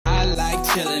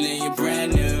chillin' and you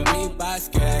brand new.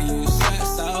 Reeboks, girl, you sweat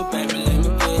so, baby, let me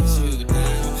get you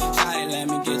down. Shawty, let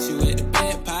me get you with the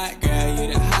big pot, girl,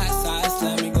 you the hot sauce,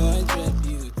 let me go and drip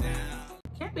you down.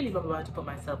 Can't believe I'm about to put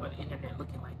myself on the internet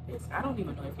looking like this. I don't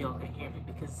even know if y'all can hear me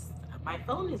because my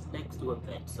phone is next to a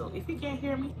vent, so if you can't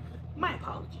hear me, my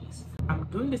apologies. I'm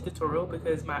doing this tutorial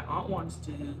because my aunt wants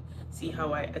to see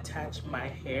how I attach my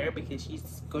hair because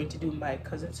she's going to do my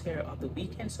cousin's hair on the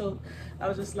weekend. So I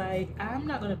was just like, I'm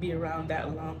not going to be around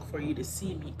that long for you to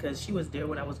see me, because she was there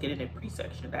when I was getting a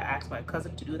pre-section. I asked my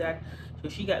cousin to do that, so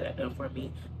she got that done for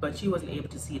me, but she wasn't able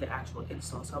to see the actual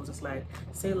install. So I was just like,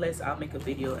 say less, I'll make a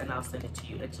video and I'll send it to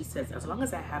you. And she says, as long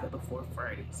as I have it before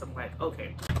Friday. So I'm like,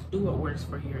 okay, do what works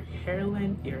for your hair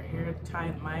length, your hair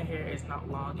type. My hair is not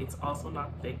long, it's also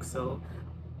not thick, so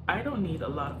I don't need a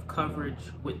lot of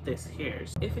coverage with this hair.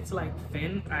 If it's like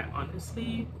thin, I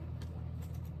honestly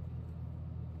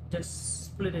just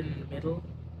split it in the middle.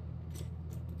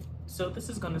 So this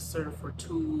is gonna serve for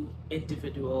 2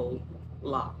 individual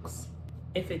locks.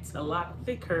 If it's a lot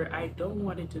thicker, I don't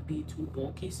want it to be too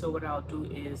bulky, so what I'll do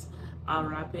is I'll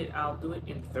wrap it, I'll do it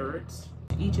in thirds,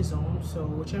 each his own, so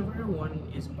whichever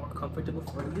one is more comfortable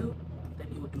for you, then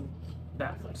you will do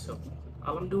that one. So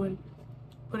all I'm doing,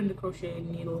 putting the crochet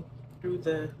needle through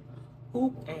the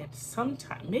hoop, and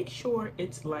sometimes make sure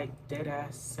it's like dead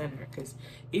ass center, because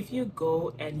if you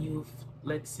go and you,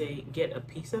 let's say, get a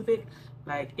piece of it,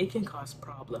 like it can cause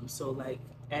problems. So like,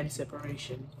 and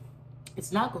separation,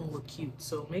 it's not gonna look cute.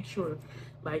 So make sure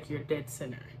like you're dead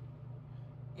center.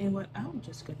 And what I'm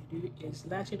just gonna do is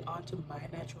latch it onto my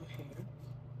natural hair,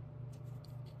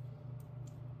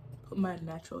 put my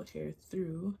natural hair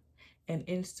through, and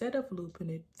instead of looping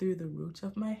it through the roots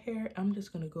of my hair, I'm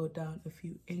just gonna go down a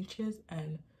few inches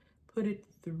and put it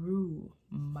through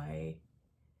my,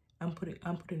 I'm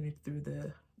putting it through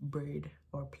the braid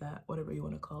or plait, whatever you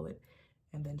want to call it,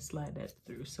 and then slide that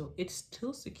through. So it's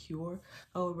still secure,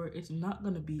 however, it's not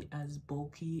gonna be as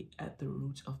bulky at the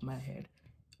roots of my head.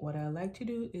 What I like to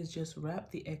do is just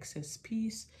wrap the excess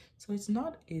piece so it's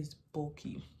not as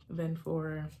bulky. Then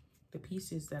for the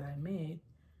pieces that I made,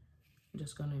 I'm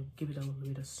just gonna give it a little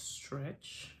bit of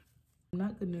stretch. I'm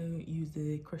not gonna use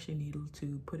the crochet needle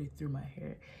to put it through my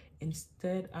hair.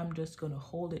 Instead, I'm just gonna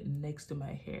hold it next to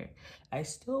my hair. I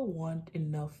still want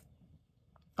enough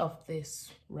of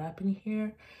this wrapping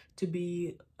hair to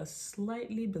be a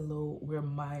slightly below where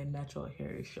my natural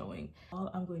hair is showing.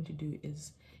 All I'm going to do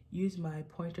is use my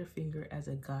pointer finger as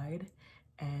a guide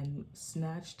and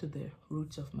snatch to the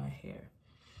roots of my hair.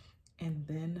 And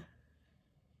then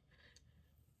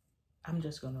I'm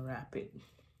just gonna wrap it.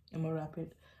 I'm gonna wrap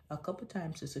it a couple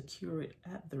times to secure it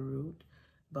at the root,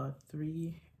 about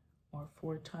 3 or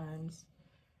 4 times.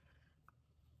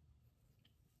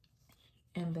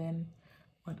 And then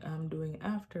what I'm doing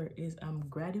after is I'm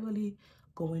gradually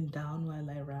going down while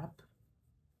I wrap.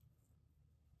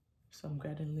 So I'm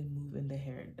gradually moving the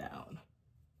hair down.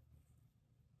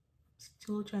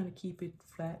 Still trying to keep it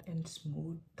flat and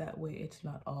smooth, that way it's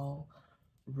not all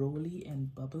rolly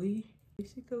and bubbly.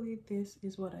 Basically, this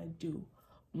is what I do.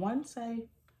 Once I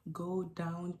go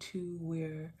down to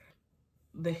where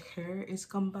the hair is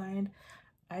combined,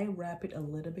 I wrap it a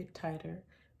little bit tighter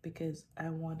because I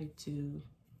want it to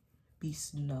be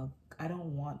snug. I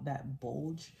don't want that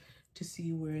bulge to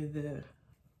see where the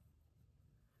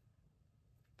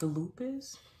loop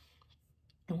is.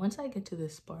 And once I get to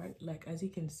this part, like as you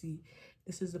can see,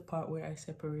 this is the part where I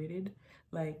separated.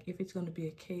 Like if it's going to be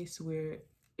a case where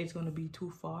it's going to be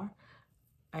too far,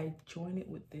 I join it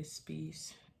with this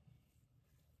piece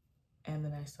and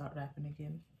then I start wrapping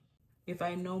again. If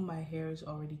I know my hair is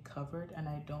already covered and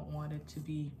I don't want it to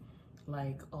be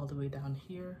like all the way down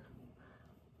here,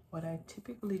 what I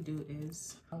typically do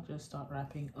is I'll just start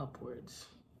wrapping upwards.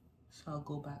 So I'll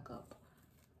go back up.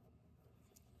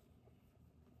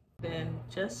 Then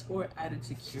just for added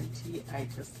security, I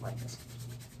just like to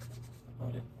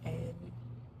hold it, and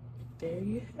there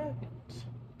you have it.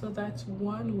 So that's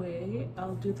one way.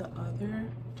 I'll do the other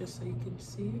just so you can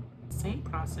see. Same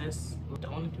process, the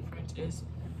only difference is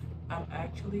I'm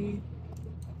actually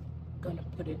gonna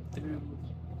put it through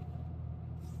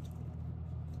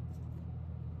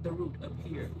the root up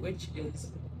here, which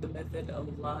is the method a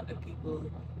lot of people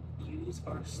use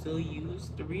or still use.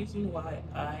 The reason why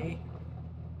I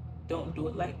don't do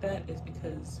it like that is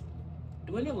because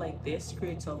doing it like this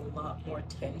creates a lot more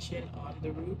tension on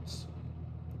the roots,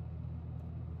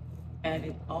 and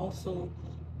it also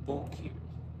bulkier.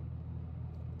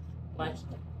 Like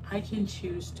I can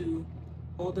choose to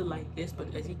hold it like this,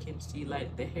 but as you can see,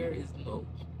 like the hair is low,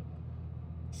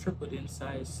 tripled in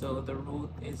size, so the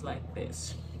root is like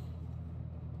this.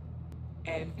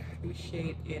 and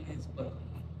crochet in as well.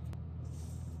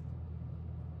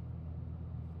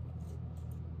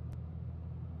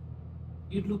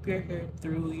 You'd loop your hair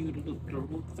through, you'd loop the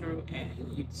root through, and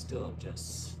you'd still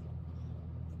just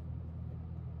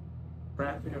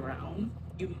wrap it around.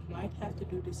 You might have to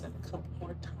do this a couple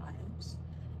more times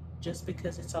just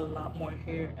because it's a lot more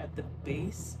hair at the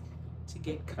base to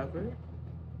get covered.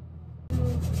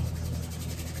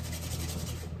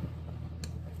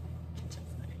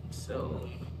 So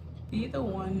either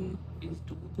one is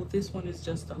doable. This one is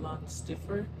just a lot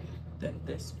stiffer than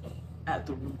this one, at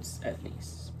the roots at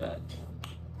least, but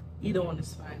either one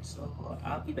is fine. So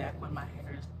I'll be back when my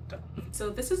hair is done. So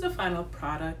this is the final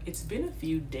product. It's been a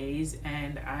few days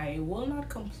and I will not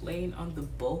complain on the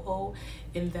boho,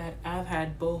 in that I've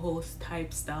had boho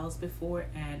type styles before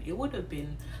and it would have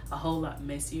been a whole lot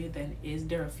messier than it is.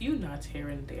 There are a few knots here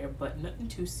and there, but nothing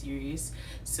too serious,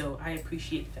 so I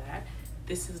appreciate that.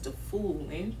 This is the full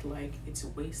length, like it's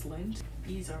waist length.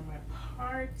 These are my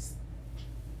parts.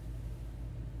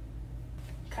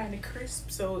 Kind of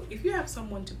crisp. So if you have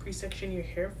someone to pre-section your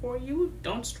hair for you,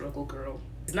 don't struggle, girl.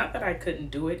 It's not that I couldn't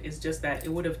do it, it's just that it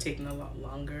would have taken a lot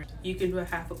longer. You can do a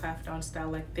half up, half down style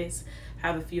like this,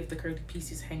 have a few of the curly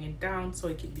pieces hanging down so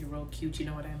it can be real cute, you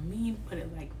know what I mean? Put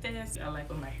it like this. I like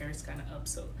when my hair is kind of up,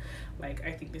 so like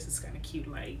I think this is kind of cute.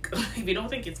 Like if you don't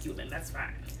think it's cute, then that's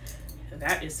fine.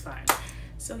 That is fine.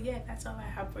 So yeah, that's all I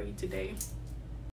have for you today.